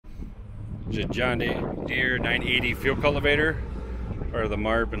There's a John Deere 980 field cultivator, part of the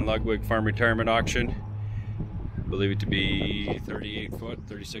Marb and Ludwig Farm Retirement Auction. I believe it to be 38 foot,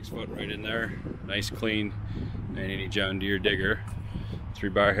 36 foot right in there. Nice clean 980 John Deere digger.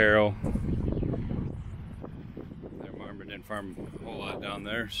 3-bar harrow. Their Marb didn't farm a whole lot down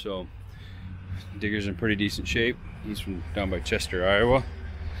there, so digger's in pretty decent shape. He's from down by Chester, Iowa.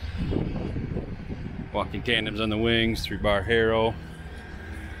 Walking tandems on the wings, 3-bar harrow.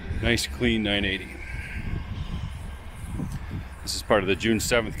 Nice clean 980. This is part of the June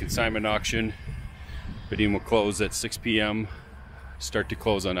 7th consignment auction. Bidding will close at 6 p.m. Start to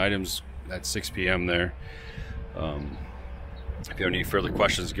close on items at 6 p.m. there. If you have any further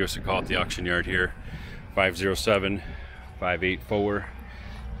questions, give us a call at the auction yard here.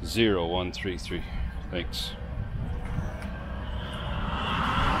 507-584-0133. Thanks.